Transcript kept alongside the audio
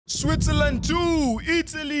Switzerland 2,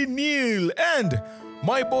 Italy 0. And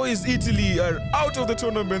my boys Italy are out of the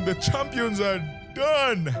tournament. The champions are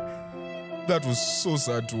done. That was so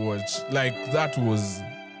sad to watch. Like, that was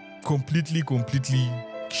completely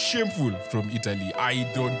shameful from Italy.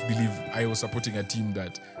 I don't believe I was supporting a team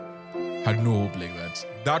that had no hope like that.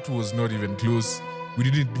 That was not even close. We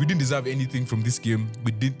didn't deserve anything from this game.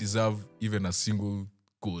 We didn't deserve even a single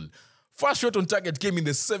goal. First shot on target came in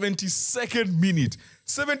the 72nd minute.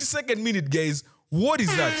 72nd minute, guys. What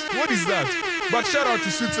is that? What is that? But shout out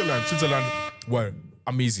to Switzerland. Switzerland were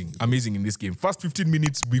amazing in this game. First 15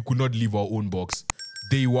 minutes, we could not leave our own box.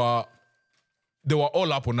 They were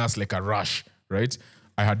all up on us like a rush, right?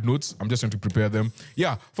 I had notes. I'm just trying to prepare them.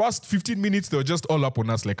 Yeah, first 15 minutes, they were just all up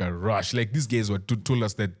on us like a rush. Like, these guys were told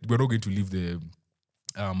us that we're not going to leave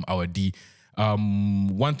our D.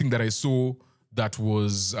 One thing that I saw that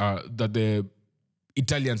was that the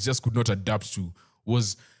Italians just could not adapt to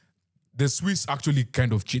was the Swiss actually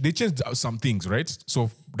kind of they changed some things, right? So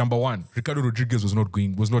number one, Ricardo Rodriguez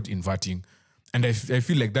was not inverting, and I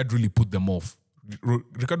feel like that really put them off.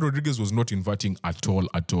 Ricardo Rodriguez was not inverting at all,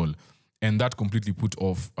 and that completely put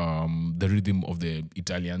off the rhythm of the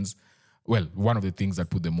Italians. Well, one of the things that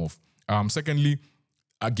put them off. Secondly,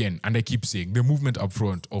 again, and I keep saying, the movement up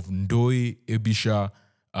front of Ndoye, Ebisha,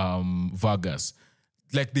 Vargas,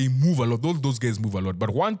 like, they move a lot. Those guys move a lot. But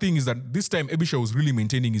one thing is that this time Ebisha was really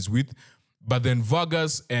maintaining his width, but then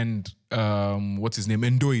Vargas and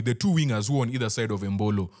Ndoye, the two wingers who were on either side of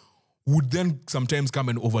Embolo, would then sometimes come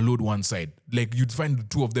and overload one side. Like, you'd find the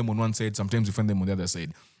two of them on one side, sometimes you find them on the other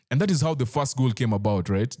side. And that is how the first goal came about,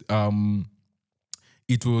 right?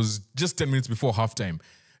 It was just 10 minutes before halftime.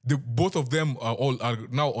 Both of them are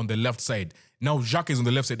now on the left side. Now Jacques is on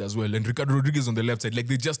the left side as well, and Ricardo Rodriguez on the left side. Like,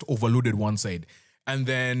 they just overloaded one side. And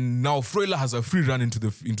then now Freuler has a free run into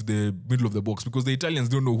the middle of the box because the Italians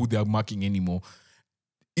don't know who they are marking anymore.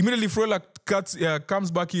 Immediately Freuler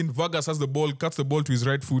comes back in. Vargas has the ball, cuts the ball to his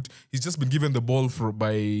right foot. He's just been given the ball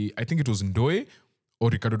by, I think it was Ndoye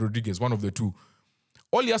or Ricardo Rodriguez, one of the two.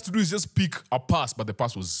 All he has to do is just pick a pass, but the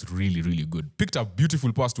pass was really good. Picked a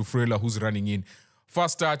beautiful pass to Freuler, who's running in.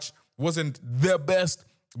 First touch wasn't the best,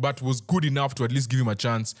 but was good enough to at least give him a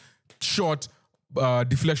chance. Shot,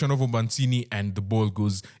 deflection over Mancini, and the ball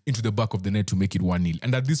goes into the back of the net to make it 1-0.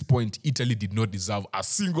 And at this point, Italy did not deserve a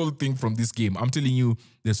single thing from this game. I'm telling you,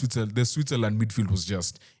 the Switzerland midfield was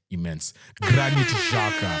just immense. Granit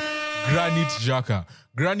Xhaka.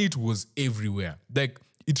 Granit was everywhere. Like,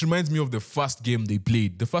 it reminds me of the first game they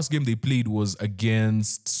played. The first game they played was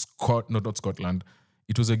against not Scotland.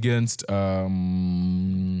 It was against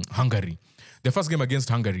Hungary. The first game against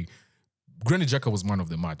Hungary, Granit Xhaka was man of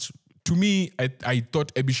the match. To me, I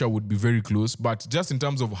thought Ebisha would be very close, but just in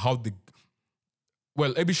terms of how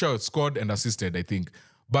Ebisha scored and assisted, I think.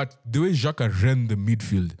 But the way Xhaka ran the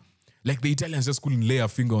midfield, like, the Italians just couldn't lay a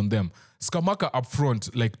finger on them. Scamacca up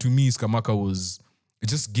front, like, to me, Scamacca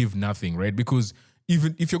just give nothing, right? Because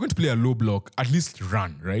even if you're going to play a low block, at least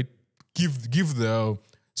run, right? Give the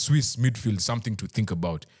Swiss midfield something to think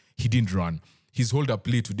about. He didn't run. His hold-up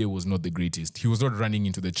play today was not the greatest. He was not running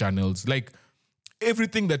into the channels. Like,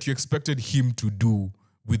 everything that you expected him to do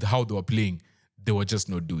with how they were playing, they were just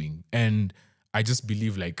not doing. And I just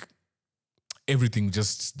believe, like, everything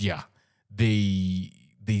just, they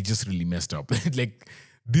just really messed up. Like,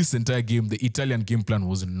 this entire game, the Italian game plan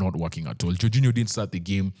was not working at all. Jorginho didn't start the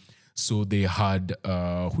game, so they had,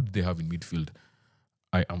 who did they have in midfield?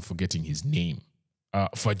 I am forgetting his name.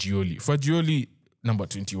 Fagioli, number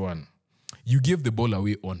 21. You gave the ball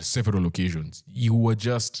away on several occasions. You were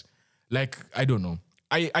just, like, I don't know.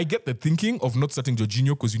 I get the thinking of not starting Jorginho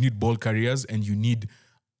because you need ball carriers and you need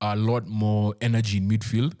a lot more energy in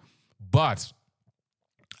midfield. But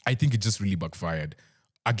I think it just really backfired.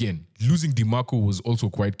 Again, losing DiMarco was also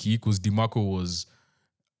quite key because DiMarco was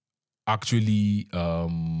actually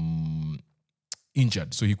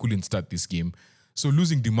injured, so he couldn't start this game. So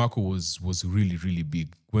losing DiMarco was really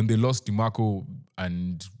big. When they lost DiMarco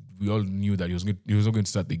and we all knew that he was not going to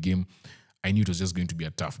start the game, I knew it was just going to be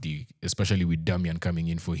a tough day, especially with Damian coming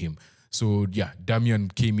in for him. So yeah, Damian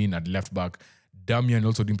came in at left back. Damian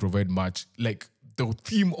also didn't provide much. Like, the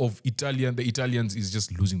theme of the Italians is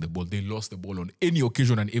just losing the ball. They lost the ball on any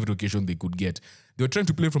occasion and every occasion they could get. They were trying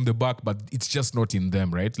to play from the back, but it's just not in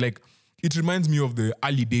them, right? Like, it reminds me of the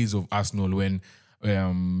early days of Arsenal when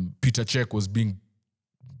Peter Cech was being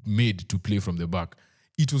made to play from the back.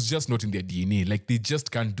 It was just not in their DNA. Like, they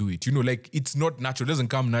just can't do it. You know, like, it's not natural. It doesn't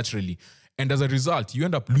come naturally. And as a result, you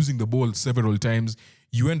end up losing the ball several times.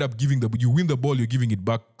 You end up you win the ball, you're giving it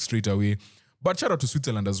back straight away. But shout out to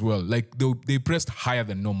Switzerland as well. Like, they pressed higher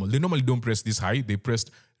than normal. They normally don't press this high. They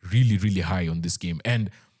pressed really, really high on this game. And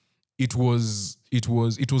it was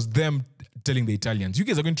them telling the Italians, you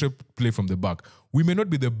guys are going to play from the back. We may not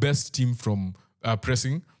be the best team from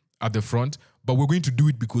pressing at the front, but we're going to do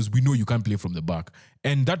it because we know you can't play from the back.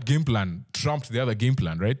 And that game plan trumped the other game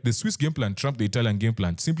plan, right? The Swiss game plan trumped the Italian game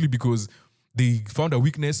plan simply because they found a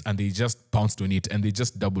weakness and they just pounced on it and they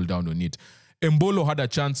just doubled down on it. Embolo had a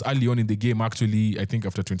chance early on in the game, actually, I think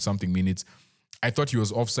after 20-something minutes. I thought he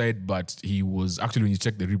was offside, but he was, actually, when you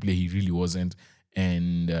check the replay, he really wasn't.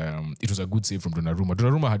 And it was a good save from Donnarumma.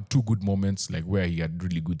 Donnarumma had 2 good moments, like where he had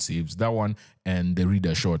really good saves. That one and the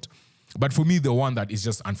Reader shot. But for me, the one that is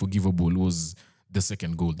just unforgivable was the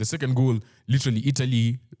second goal. The second goal, literally,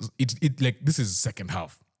 Italy, like this is second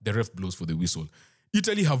half. The ref blows for the whistle.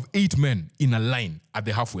 Italy have 8 men in a line at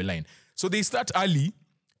the halfway line. So they start early,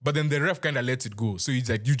 but then the ref kind of lets it go. So it's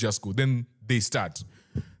like, you just go. Then they start.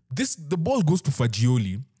 The ball goes to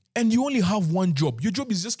Fagioli, and you only have one job. Your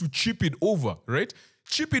job is just to chip it over, right?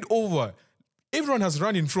 Chip it over. Everyone has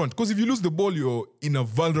run in front, because if you lose the ball, you're in a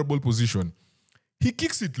vulnerable position. He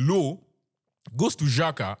kicks it low, goes to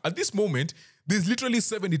Xhaka. At this moment, there's literally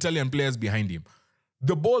 7 Italian players behind him.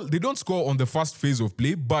 The ball, they don't score on the first phase of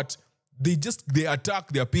play, but they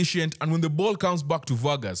attack, they're patient, and when the ball comes back to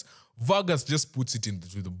Vargas, Vargas just puts it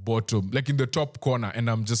into the bottom, like in the top corner, and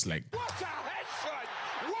I'm just like, what a head, son!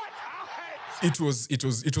 What a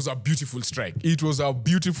head! It was a beautiful strike. It was a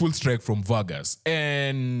beautiful strike from Vargas.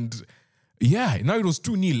 And yeah, now it was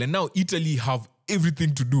 2-0, and now Italy have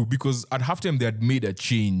everything to do, because at halftime they had made a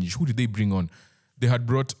change. Who did they bring on? They had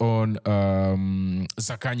brought on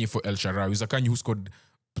Zaccagni for El Shaarawy. Zaccagni, who scored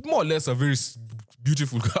more or less a very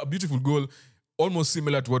beautiful goal, almost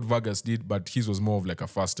similar to what Vargas did, but his was more of like a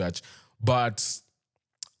fast touch. But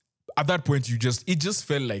at that point, it just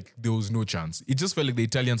felt like there was no chance. It just felt like the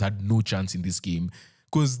Italians had no chance in this game,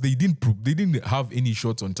 because they didn't have any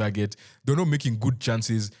shots on target. They're not making good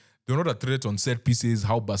chances. They're not a threat on set pieces,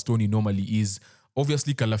 how Bastoni normally is.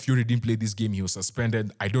 Obviously, Calafiori didn't play this game. He was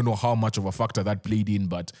suspended. I don't know how much of a factor that played in,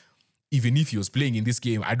 but even if he was playing in this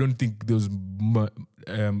game, I don't think there was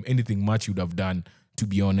anything much he would have done, to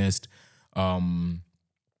be honest. Man,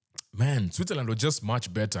 Switzerland was just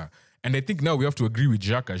much better. And I think now we have to agree with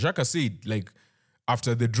Xhaka. Xhaka said, like,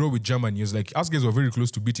 after the draw with Germany, he was like, us guys were very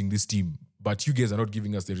close to beating this team, but you guys are not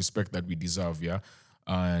giving us the respect that we deserve, yeah?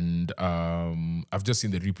 And I've just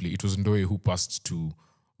seen the replay. It was Ndoye who passed to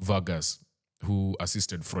Vargas, who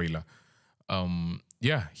assisted Freuler.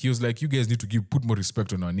 Yeah, he was like, you guys need to put more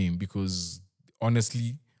respect on our name, because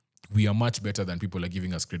honestly, we are much better than people are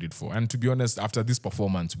giving us credit for. And to be honest, after this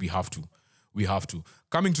performance, we have to.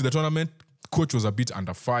 Coming to the tournament, coach was a bit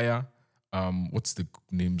under fire. What's the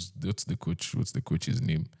coach's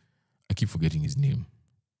name? I keep forgetting his name.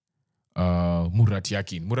 Murat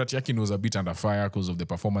Yakin. Murat Yakin was a bit under fire because of the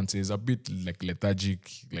performances, a bit like lethargic,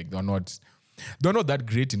 like they're not that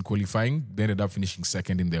great in qualifying. They ended up finishing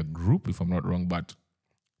second in their group, if I'm not wrong, but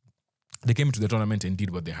they came to the tournament and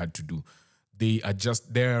did what they had to do.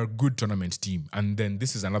 They're a good tournament team. And then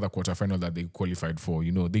this is another quarterfinal that they qualified for.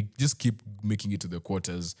 You know, they just keep making it to the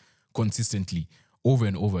quarters consistently over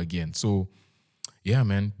and over again. So yeah,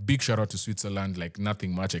 man, big shout out to Switzerland. Like,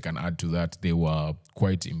 nothing much I can add to that. They were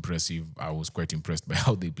quite impressive. I was quite impressed by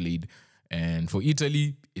how they played. And for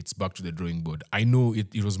Italy, it's back to the drawing board. I know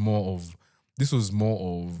this was more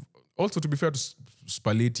of, also to be fair to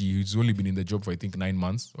Spalletti, he's only been in the job for I think 9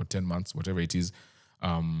 months or 10 months, whatever it is.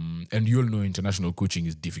 And you all know international coaching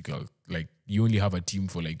is difficult. Like, you only have a team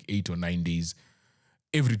for like 8 or 9 days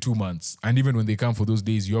every 2 months. And even when they come for those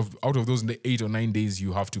days, out of those 8 or 9 days,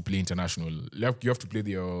 you have to play international. You have to play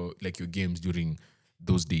your games during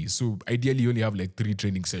those days. So ideally, you only have like 3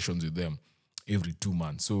 training sessions with them every 2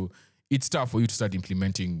 months. So it's tough for you to start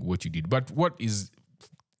implementing what you did. But what is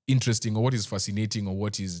interesting, or what is fascinating, or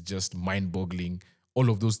what is just mind-boggling, all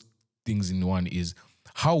of those things in one, is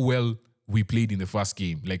how well we played in the first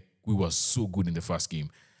game. Like, we were so good in the first game.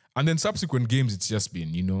 And then subsequent games, it's just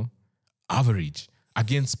been, average.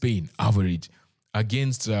 Against Spain, average.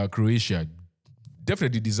 Against Croatia,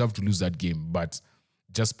 definitely deserved to lose that game, but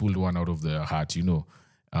just pulled one out of the hat, This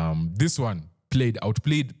one,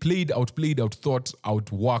 outthought,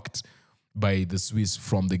 outworked by the Swiss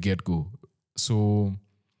from the get-go. So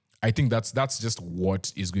I think that's just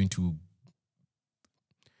what is going to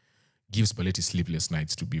give Spalletti sleepless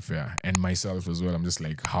nights, to be fair. And myself as well, I'm just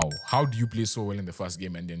like, how do you play so well in the first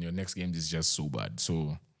game and then your next game is just so bad?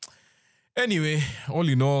 So anyway, all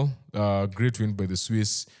in all, great win by the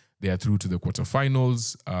Swiss. They are through to the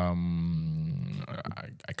quarterfinals.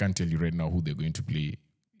 I can't tell you right now who they're going to play.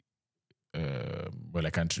 Well, I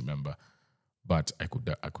can't remember. But I could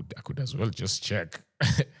as well just check.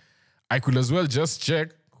 I could as well just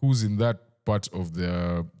check who's in that part of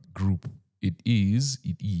the group. It is.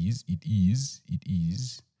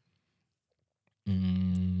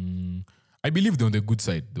 I believe they're on the good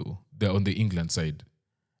side, though. They're on the England side.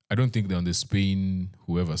 I don't think they're on the Spain,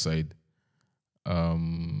 whoever side.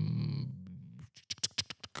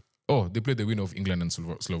 They play the winner of England and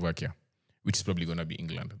Slovakia, which is probably going to be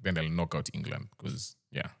England. Then they'll knock out England because,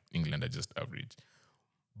 England are just average.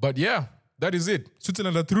 But yeah, that is it.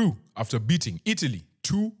 Switzerland are through after beating Italy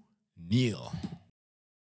 2-0.